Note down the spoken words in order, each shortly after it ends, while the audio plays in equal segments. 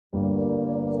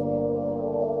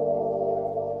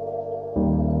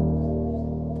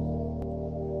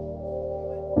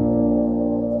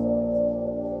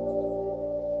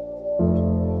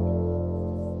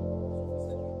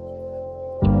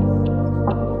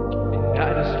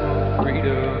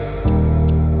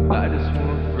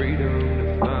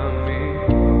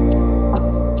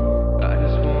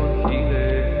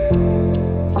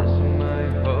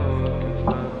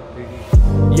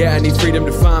need freedom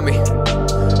to find me.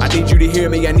 I need you to hear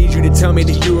me, I need you to tell me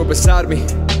that you are beside me.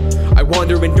 I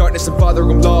wander in darkness and Father,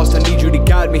 I'm lost, I need you to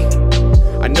guide me.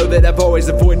 I know that I've always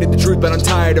avoided the truth, but I'm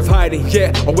tired of hiding.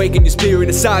 Yeah, awaken your spirit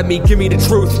inside me, give me the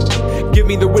truth. Give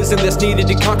me the wisdom that's needed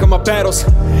to conquer my battles.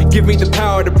 Give me the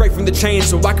power to break from the chains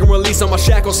so I can release all my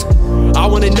shackles. I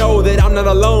wanna know that I'm not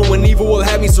alone when evil will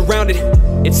have me surrounded.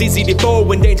 It's easy to fold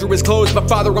when danger is close, but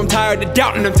Father, I'm tired of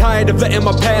doubting. I'm tired of letting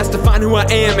my past define who I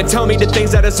am and tell me the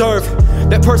things I deserve.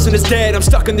 That person is dead, I'm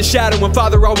stuck in the shadow, and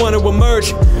Father, I want to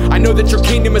emerge. I know that your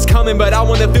kingdom is coming, but I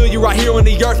want to feel you right here on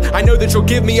the earth. I know that you'll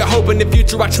give me a hope in the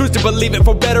future, I choose to believe it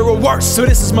for better or worse. So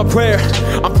this is my prayer,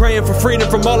 I'm praying for freedom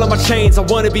from all of my chains. I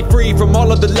want to be free from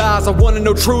all of the lies, I want to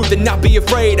know truth and not be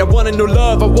afraid. I want to know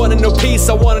love, I want to know peace,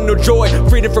 I want to know joy,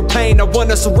 freedom from pain. I want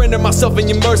to surrender myself in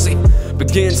your mercy,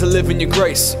 begin to live in your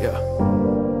grace, yeah.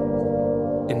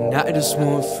 And I just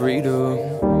want freedom,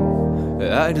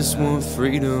 I just want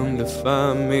freedom to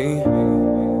find me.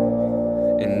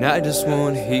 And I just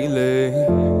want healing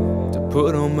to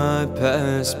put all my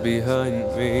past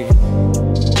behind me.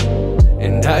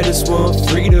 And I just want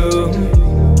freedom,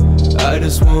 I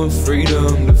just want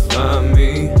freedom to find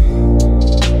me.